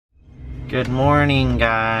Good morning,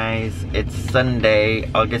 guys. It's Sunday,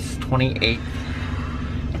 August 28th,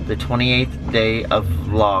 the 28th day of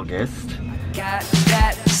Vlogust. Got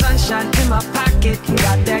that sunshine in my pocket,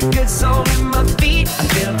 got that good soul in my feet. I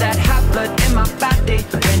feel that hot blood in my body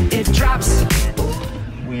when it drops.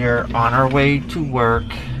 We are on our way to work,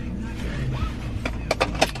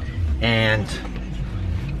 and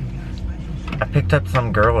I picked up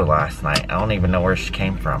some girl last night. I don't even know where she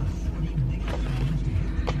came from.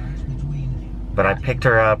 But I picked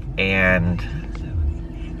her up and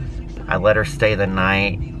I let her stay the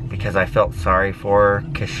night because I felt sorry for her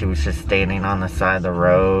because she was just standing on the side of the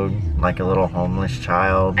road like a little homeless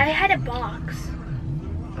child. I had a box.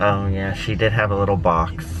 Oh yeah, she did have a little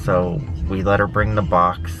box, so we let her bring the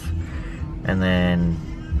box, and then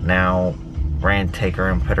now we're gonna take her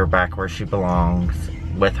and put her back where she belongs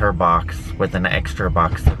with her box, with an extra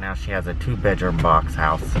box. So now she has a 2-bedroom box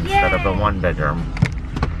house instead of a 1-bedroom.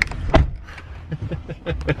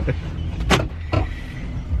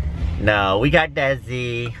 No, we got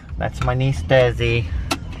Desi. That's my niece Desi.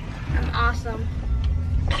 I'm awesome.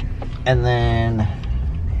 And then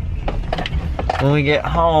when we get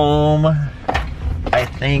home, I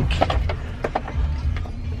think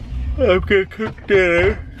I'm gonna cook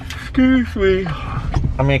dinner. Excuse me.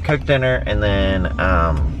 I'm gonna cook dinner, and then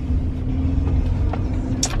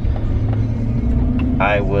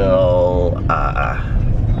I will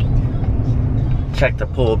check the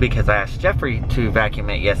pool because I asked Jeffrey to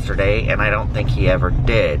vacuum it yesterday and I don't think he ever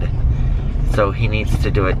did. So he needs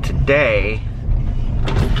to do it today.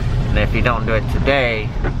 And if he don't do it today,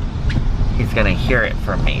 he's gonna hear it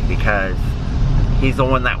from me because he's the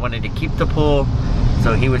one that wanted to keep the pool,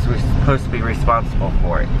 so he was supposed to be responsible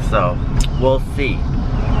for it. So we'll see.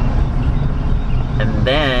 And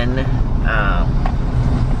then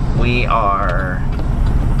we are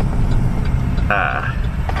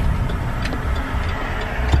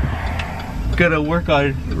gonna work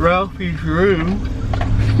on Ralphie's room,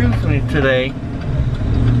 excuse me, today.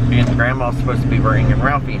 And Grandma's supposed to be bringing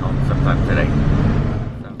Ralphie home sometime today.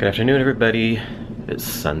 So. Good afternoon, everybody. It's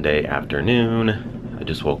Sunday afternoon. I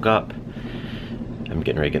just woke up. I'm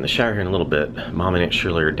getting ready to get in the shower here in a little bit. Mom and Aunt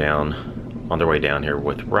Shirley are down, on their way down here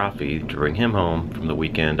with Ralphie to bring him home from the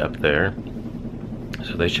weekend up there.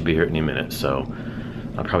 So they should be here any minute, so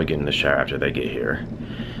I'll probably get in the shower after they get here.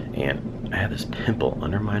 And I have this pimple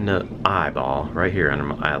under my eyeball, right here under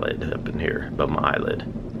my eyelid, up in here, above my eyelid.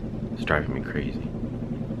 It's driving me crazy.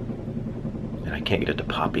 And I can't get it to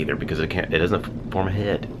pop either because it doesn't form a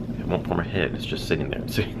head. It won't form a head, it's just sitting there,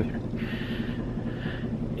 sitting there.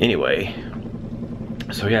 Anyway,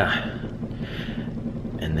 so yeah.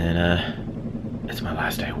 And then it's my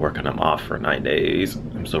last day of work and I'm off for 9 days.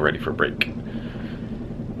 I'm so ready for a break.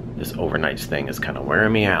 This overnights thing is kind of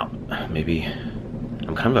wearing me out. Maybe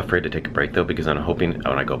I'm kind of afraid to take a break though, because I'm hoping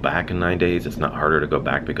when I go back in 9 days, it's not harder to go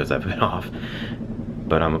back because I've been off.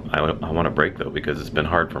 But I want a break though, because it's been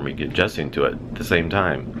hard for me adjusting to it at the same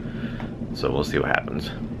time. So we'll see what happens.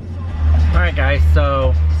 Alright guys,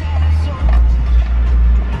 so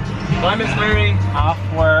bye Miss Mary, off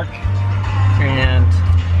work, and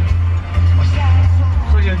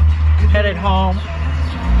headed home.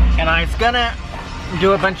 And I was gonna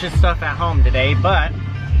do a bunch of stuff at home today, but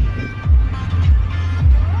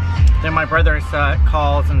then my brother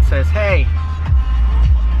calls and says, hey,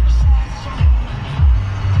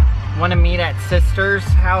 want to meet at sister's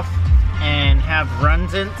house and have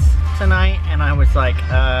Runzits tonight? And I was like,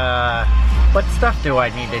 what stuff do I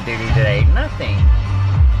need to do today? Nothing,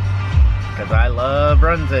 because I love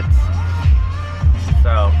Runzits.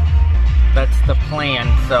 So that's the plan.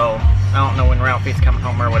 So I don't know when Ralphie's coming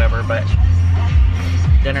home or whatever, but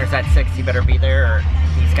dinner's at 6. You better be there or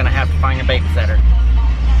he's gonna have to find a babysitter.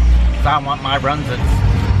 So I want my Runzits.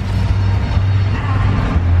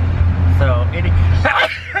 So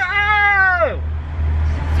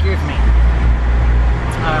excuse me.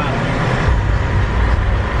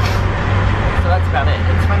 So that's about it.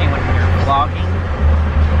 It's funny when you're vlogging,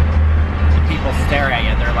 people stare at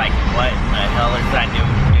you. They're like, what in the hell is that dude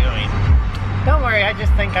doing? Don't worry, I just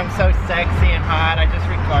think I'm so sexy and hot. I just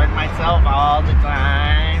record myself all the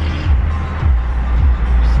time.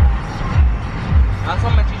 I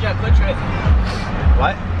saw my teacher at Clitris.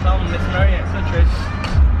 What? I saw Miss Mary at Clitris.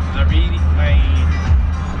 My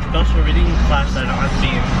social reading class that I don't have to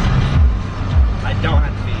be in. I don't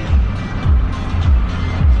have to be in.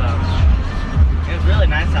 So, it was really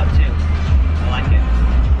nice out too. I like it.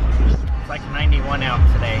 It's like 91 out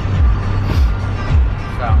today.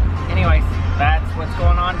 So, anyways, that's what's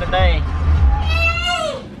going on today.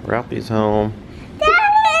 Ralphie's home.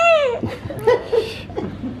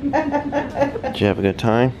 Did you have a good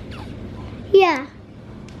time?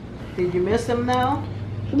 Did you miss him though?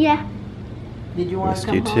 Yeah. Did you want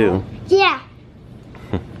to Missed come you home? too. Yeah.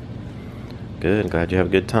 Good. Glad you have a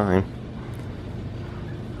good time.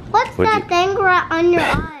 What's What'd that you- thing right on your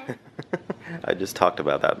eye? I just talked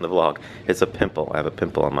about that in the vlog. It's a pimple. I have a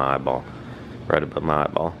pimple on my eyeball, right above my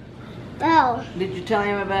eyeball. Oh. Did you tell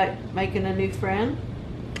him about making a new friend?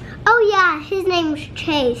 Oh yeah, his name's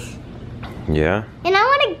Chase. Yeah. And I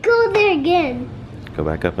want to go there again. Go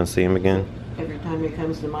back up and see him again. Every time he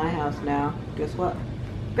comes to my house now, guess what?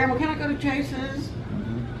 Grandma, can I go to Chase's?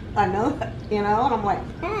 I know that, you know, and I'm like,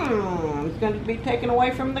 it's going to be taken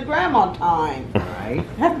away from the grandma time. Right?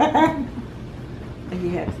 He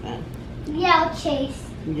has fun. Yeah, Chase.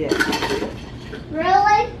 Yeah.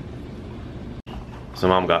 Really? So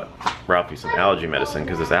Mom got Ralphie some allergy medicine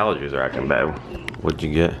because his allergies are acting bad. What'd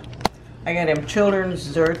you get? I got him children's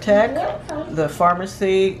Zyrtec. The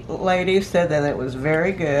pharmacy lady said that it was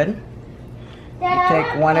very good. You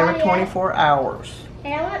take one every 24 hours.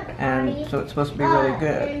 And so it's supposed to be really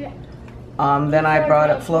good. Then I brought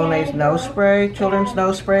up Flonase nose spray, children's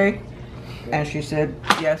nose spray. And she said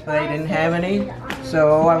yes, but they didn't have any.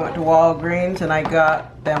 So I went to Walgreens and I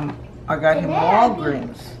got him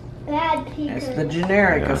Walgreens. It's the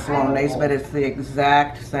generic of Flonase, but it's the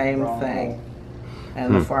exact same thing.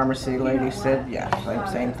 And the pharmacy lady said, yeah,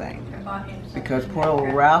 same thing. Because poor little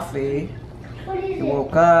Ralphie, he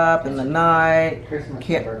woke up in the night,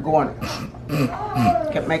 kept going,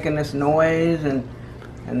 kept making this noise, and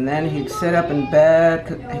then he'd sit up in bed,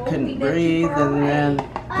 he couldn't breathe, and then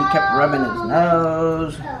he kept rubbing his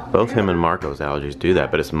nose. Both him and Marco's allergies do that,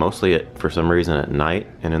 but it's mostly for some reason at night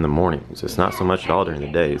and in the mornings. It's not so much at all during the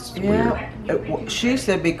day. It's weird. She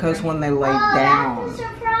said because when they lay down,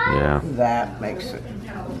 Yeah. that makes it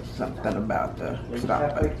something about the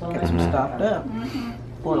stop it, gets him stopped up.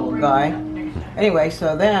 Poor little guy. Anyway,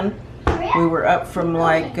 so then we were up from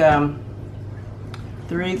like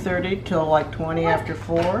 3:30 till like 20 after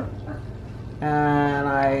 4, and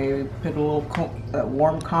I put a little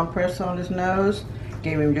warm compress on his nose,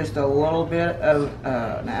 gave him just a little bit of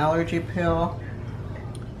an allergy pill.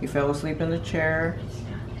 He fell asleep in the chair.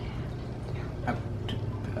 I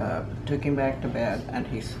took him back to bed, and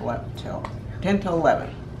he slept till 10 till 11.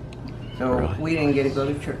 So Really? we didn't get to go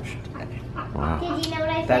to church today. Wow. Did you know what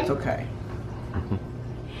I said? That's okay.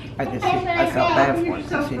 I felt bad for him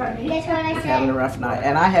because he Guess what I was having a said? rough night.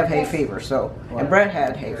 And I have hay fever, so, and Brett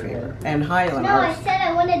had hay fever. And Highland, No, I said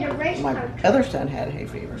I wanted to race my car. other son had hay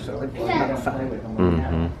fever, so it was not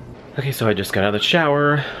fun. Okay, so I just got out of the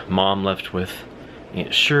shower. Mom left with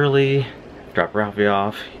Aunt Shirley, dropped Ralphie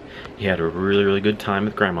off. He had a really, really good time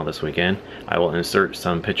with Grandma this weekend. I will insert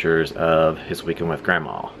some pictures of his weekend with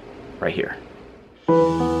Grandma right here.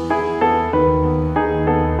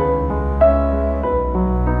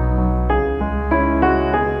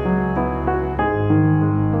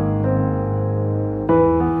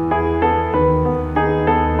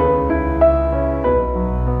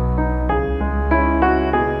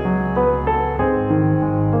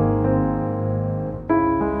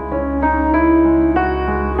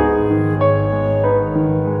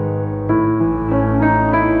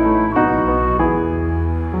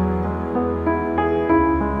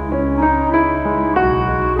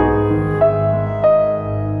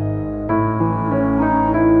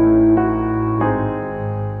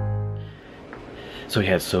 So he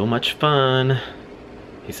had so much fun,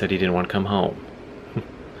 he said he didn't want to come home. He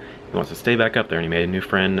wants to stay back up there, and he made a new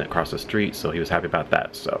friend across the street, so he was happy about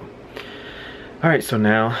that. So, alright, so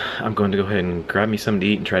now I'm going to go ahead and grab me something to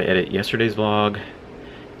eat and try to edit yesterday's vlog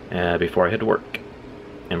before I head to work.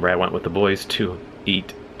 And Brad went with the boys to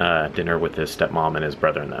eat dinner with his stepmom and his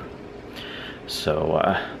brother and them. So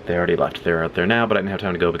they already left. They're out there now, but I didn't have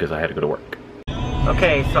time to go because I had to go to work.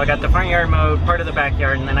 Okay, so I got the front yard mowed, part of the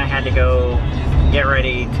backyard, and then I had to go get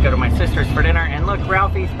ready to go to my sister's for dinner. And look,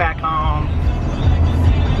 Ralphie's back home.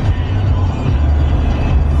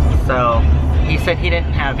 So he said he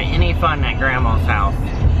didn't have any fun at Grandma's house.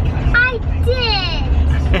 I did.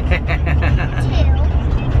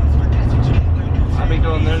 I'll be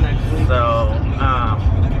going there next week. So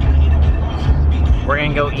we're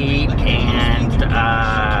gonna go eat and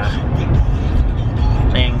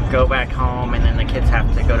then go back home, and then the kids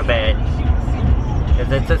have to go to bed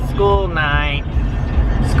because it's a school night.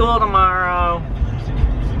 School tomorrow.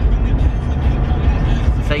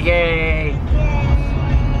 So yay!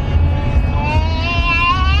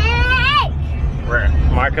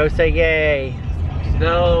 Marco, say yay!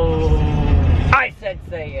 No. I said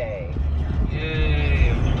say yay.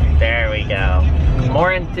 Yay. There we go.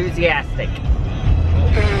 More enthusiastic.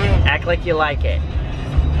 Act like you like it.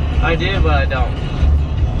 I do, but I don't.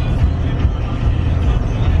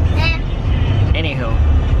 Hey!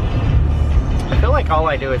 all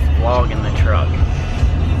I do is vlog in the truck.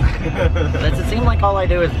 Does it seem like all I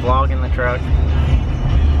do is vlog in the truck?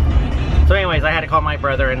 So anyways, I had to call my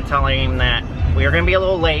brother and tell him that we were going to be a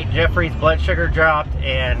little late. Jeffrey's blood sugar dropped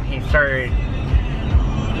and he started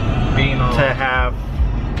to have,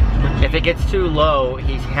 if it gets too low,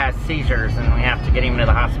 he has seizures and we have to get him to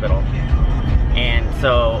the hospital. And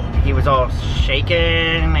so he was all shaking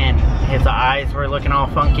and his eyes were looking all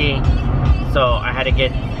funky. So I had to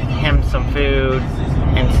get him some food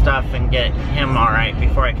and stuff and get him alright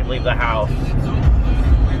before I could leave the house.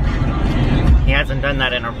 He hasn't done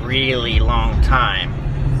that in a really long time.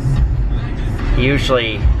 He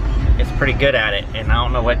usually is pretty good at it, and I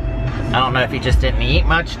don't know if he just didn't eat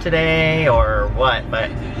much today or what, but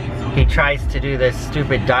he tries to do this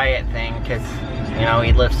stupid diet thing because, you know,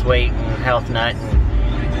 he lifts weight and health nut,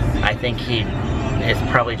 and I think he is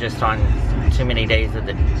probably just on too many days of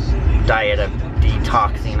the diet of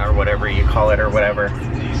detoxing or whatever you call it or whatever.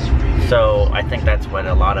 So I think that's what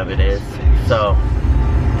a lot of it is. So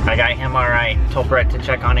I got him alright, told Brett to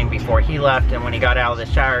check on him before he left, and when he got out of the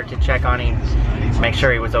shower to check on him, make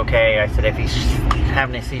sure he was okay. I said if he's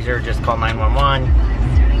having a seizure, just call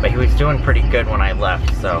 911. But he was doing pretty good when I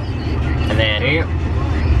left, so. And then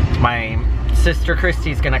my sister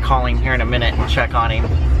Christy's gonna call him here in a minute and check on him.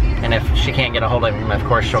 And if she can't get a hold of him, of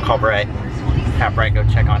course she'll call Brett and have Brett go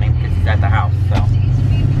check on him because he's at the house, so.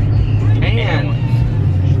 And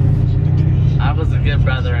I was a good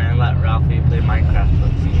brother and let Ralphie play Minecraft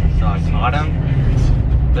with me. So I taught him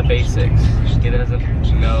the basics. He doesn't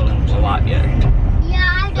know a lot yet. Yeah,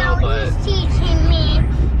 I know. He's teaching me.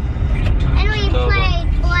 And we played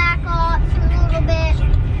Black Ops a little bit.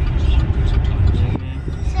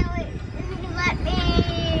 So he let me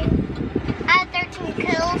add 13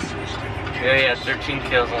 kills. Yeah, he had 13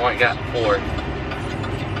 kills and only got 4.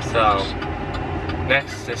 So,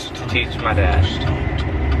 next is to teach my dad.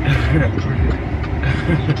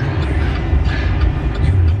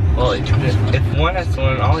 Well, if one has to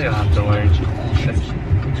learn, all you'll have to learn.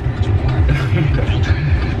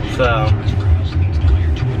 So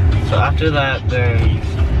after that, then,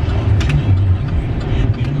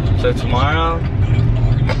 so tomorrow, I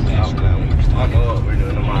don't know what we're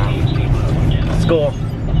doing tomorrow. School.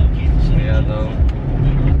 Yeah, though.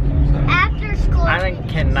 So. After school. I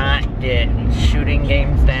cannot get shooting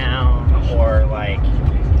games down or like,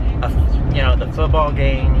 you know, the football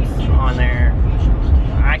games on there.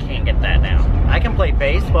 I can't get that down. I can play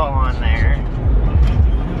baseball on there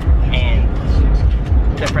and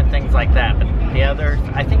different things like that, but the others,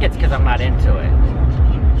 I think it's because I'm not into it.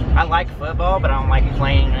 I like football, but I don't like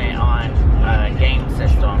playing it on a game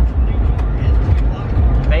system.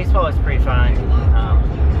 Baseball is pretty fun.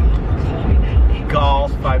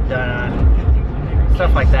 Golf I've done,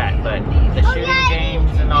 stuff like that, but the shooting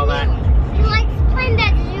games and all that. He likes playing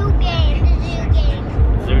that zoo game,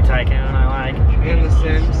 Zoo Tycoon I like. And The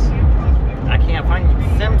Sims. I can't find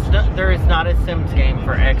Sims. There is not a Sims game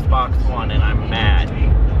for Xbox One, and I'm mad.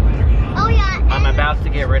 Oh yeah. I'm about to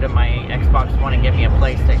get rid of my Xbox One and get me a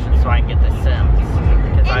PlayStation so I can get The Sims,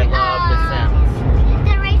 because I love The Sims.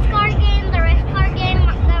 The race car game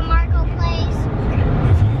that Marco plays.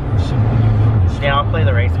 Yeah, I'll play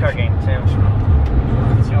the race car game too.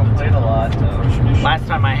 You don't play it a lot, though. Last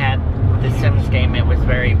time I had the Sims game, it was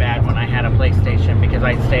very bad when I had a PlayStation because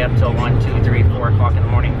I'd stay up till 1, 2, 3, 4 o'clock in the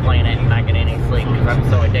morning playing it and not get any sleep because I'm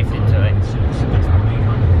so addicted to it.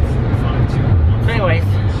 So anyways,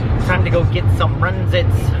 time to go get some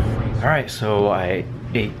Ralphie'S. Alright, so I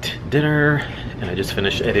ate dinner and I just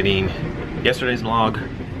finished editing yesterday's vlog,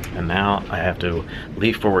 and now I have to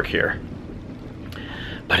leave for work here.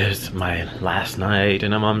 But it's my last night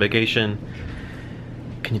and I'm on vacation.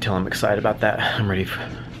 Can you tell I'm excited about that? I'm ready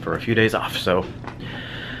for a few days off, so.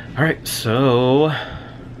 Alright, so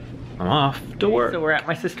I'm off to work. So we're at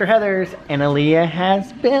my sister Heather's and Aaliyah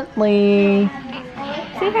has Bentley. Say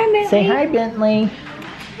hi, Bentley. Say hi, Bentley.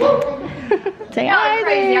 Say hi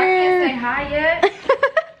Crazy. I there. can't say hi yet.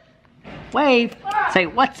 Wave. Say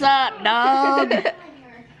what's up, dog.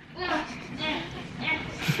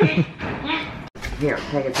 Here,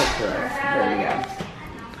 take a picture of us. There you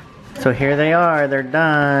go. So here they are. They're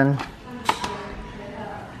done.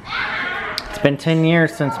 It's been 10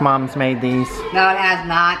 years since Mom's made these. No, it has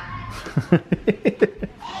not.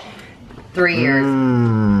 3 years.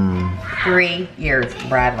 3 years,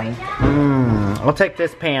 Bradley. I'll take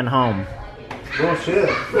this pan home. Bullshit.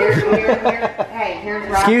 Hey, here's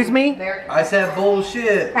Ralphie's. Excuse me? I said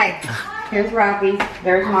bullshit. Hey, here's Ralphie's.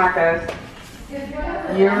 There's Marco's.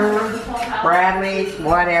 Yours, Bradley's,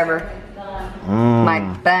 whatever. My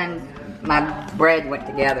bread went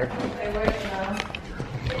together.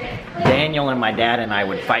 Daniel and my dad and I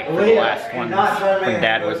would fight for the last one when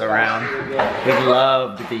Dad was around. We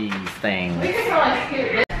loved these things.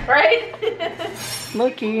 Right?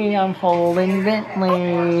 Looky, I'm holding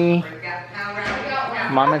Bentley.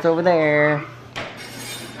 Mama's over there.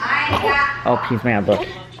 Oh, he's mad, look.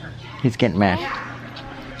 He's getting mad.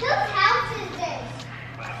 Whose house is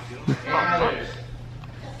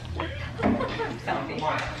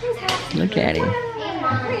this? Look at him.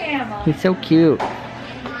 He's so cute.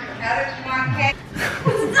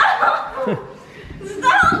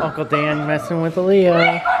 Uncle Dan messing with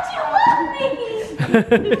Aaliyah.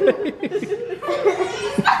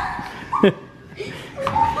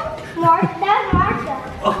 Martha.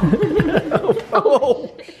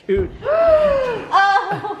 Oh, shoot. Oh,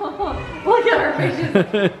 look at her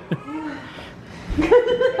faces.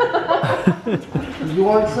 You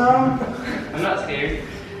want some? I'm not scared.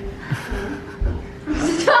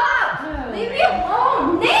 Stop! Leave me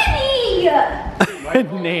alone, Nanny!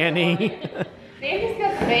 Nanny. Nanny's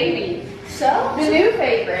got the baby. So? The new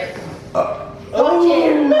favorite. Oh!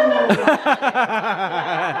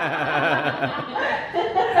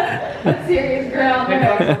 Serious girl. Pick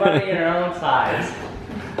on somebody in her own size.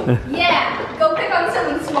 Yeah, go pick on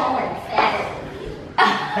someone smaller and fatter.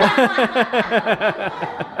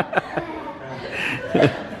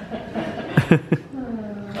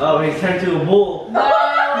 Oh, he's turned to a bull. No!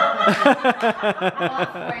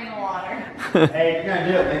 Spraying the water. Hey, if you're gonna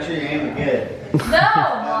do it, make sure you aim it good. No,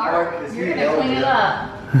 Mark. You're gonna clean it up.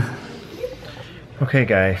 Okay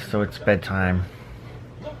guys, so it's bedtime.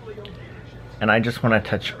 And I just want to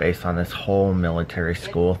touch base on this whole military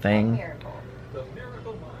school thing.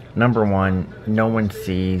 Number one, no one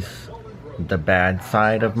sees the bad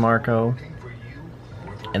side of Marco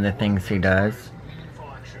and the things he does.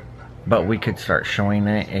 But we could start showing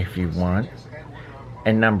it if you want.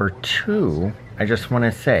 And number two, I just want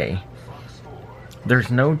to say,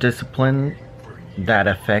 there's no discipline that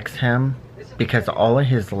affects him because all of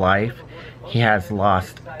his life he has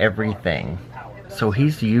lost everything. So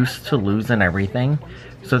he's used to losing everything.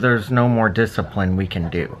 So there's no more discipline we can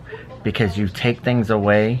do. Because you take things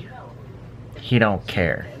away, he don't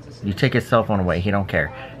care. You take his cell phone away, he don't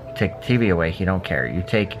care. You take TV away, he don't care. You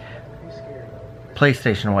take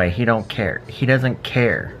PlayStation away, he don't care. He doesn't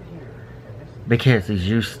care. Because he's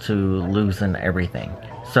used to losing everything.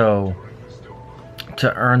 So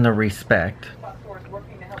to earn the respect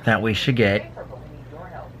that we should get,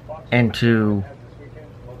 and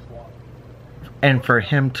for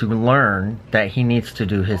him to learn that he needs to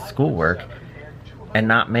do his schoolwork and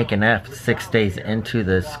not make an F 6 days into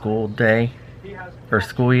the school day or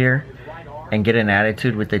school year and get an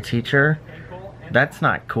attitude with the teacher, that's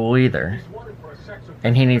not cool either.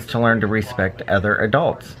 And he needs to learn to respect other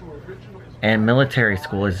adults. And military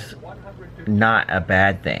school is not a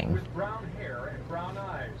bad thing.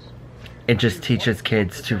 It just teaches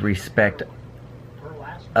kids to respect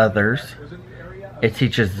others. It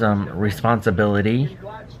teaches them responsibility.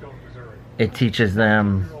 It teaches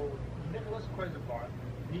them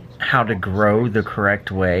how to grow the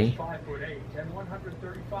correct way.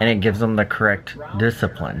 And it gives them the correct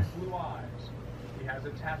discipline.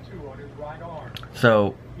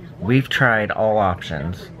 So we've tried all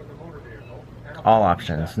options. All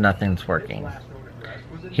options. Nothing's working.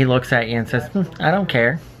 He looks at you and says, I don't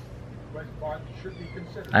care.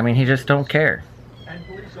 I mean, he just don't care.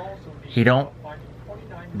 He don't,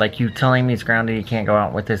 like you telling him he's grounded, he can't go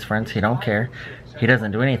out with his friends, he don't care. He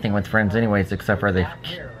doesn't do anything with friends anyways, except for the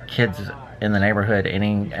kids in the neighborhood,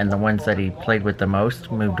 and the ones that he played with the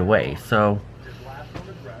most moved away. So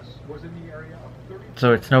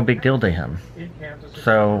it's no big deal to him.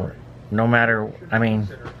 So no matter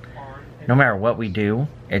what we do,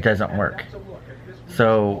 it doesn't work.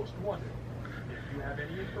 So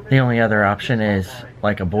the only other option is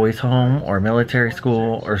like a boys' home or military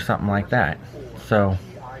school or something like that. So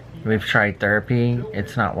we've tried therapy,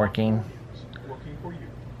 it's not working.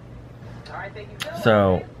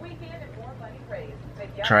 So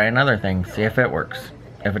try another thing, see if it works.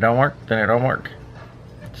 If it don't work, then it don't work.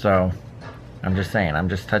 So I'm just saying, I'm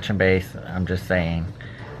just touching base, I'm just saying,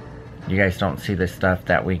 you guys don't see the stuff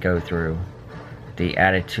that we go through, the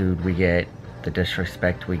attitude we get, the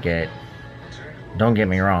disrespect we get. Don't get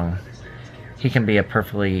me wrong, he can be a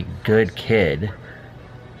perfectly good kid,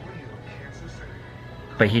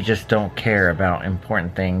 but he just don't care about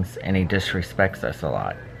important things, and he disrespects us a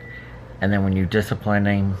lot. And then when you discipline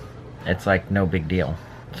him, it's like no big deal.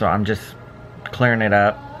 So I'm just clearing it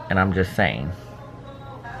up, and I'm just saying.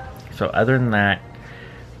 So other than that,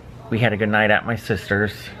 we had a good night at my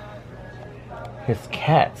sister's. His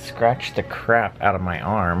cat scratched the crap out of my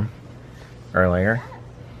arm earlier.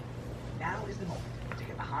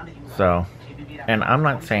 So, and I'm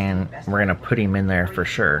not saying we're gonna put him in there for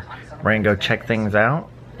sure. We're gonna go check things out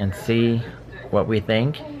and see what we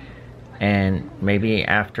think. And maybe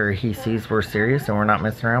after he sees we're serious and we're not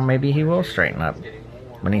messing around, maybe he will straighten up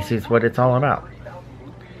when he sees what it's all about.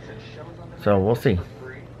 So we'll see.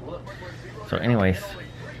 So anyways,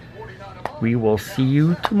 we will see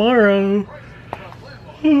you tomorrow.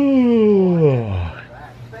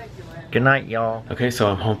 Good night, y'all. Okay, so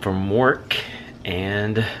I'm home from work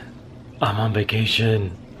and I'm on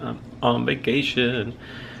vacation. I'm on vacation.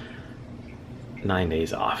 9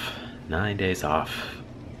 days off. 9 days off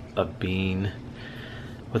of being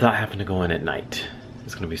without having to go in at night.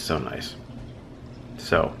 It's gonna be so nice.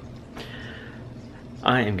 So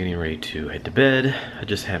I am getting ready to head to bed. I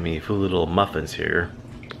just had me a few little muffins here.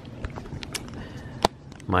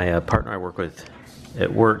 My partner I work with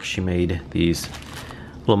at work, she made these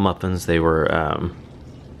little muffins. They were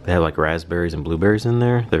they had like raspberries and blueberries in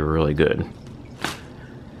there. They were really good.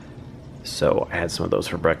 So I had some of those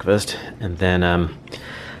for breakfast. And then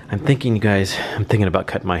I'm thinking, you guys, I'm thinking about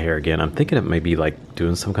cutting my hair again. I'm thinking of maybe like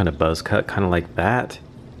doing some kind of buzz cut, kind of like that.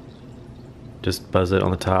 Just buzz it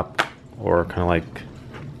on the top, or kind of like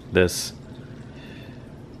this.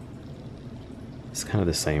 It's kind of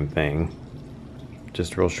the same thing.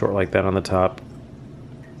 Just real short like that on the top.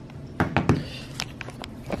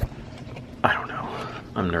 I don't know.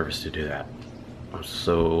 I'm nervous to do that. I'm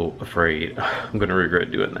so afraid I'm gonna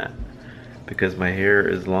regret doing that. Because my hair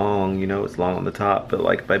is long, you know, it's long on the top, but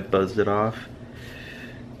like if I buzzed it off,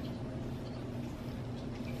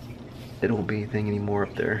 it won't be anything anymore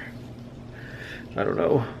up there. I don't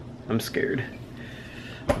know. I'm scared.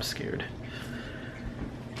 I'm scared.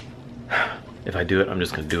 If I do it, I'm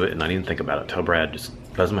just gonna do it and not even think about it. Tell Brad, just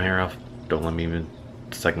buzz my hair off. Don't let me even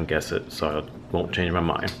second guess it, so I won't change my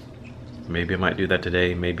mind. Maybe I might do that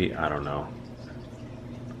today, maybe, I don't know.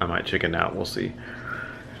 I might chicken out, we'll see.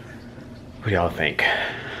 What do y'all think?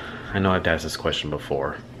 I know I've asked this question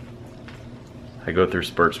before. I go through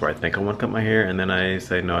spurts where I think I want to cut my hair and then I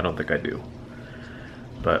say, no, I don't think I do.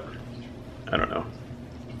 But, I don't know.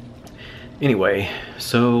 Anyway,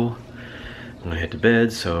 so I'm gonna head to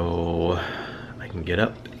bed so I can get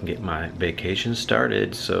up and get my vacation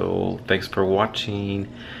started. So thanks for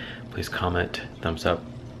watching. Please comment, thumbs up,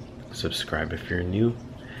 subscribe if you're new.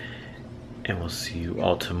 And we'll see you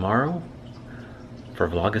all tomorrow for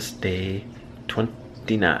Vlogust Day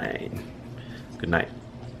 29. Good night.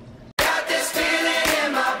 Can't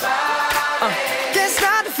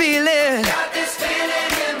stop the feeling.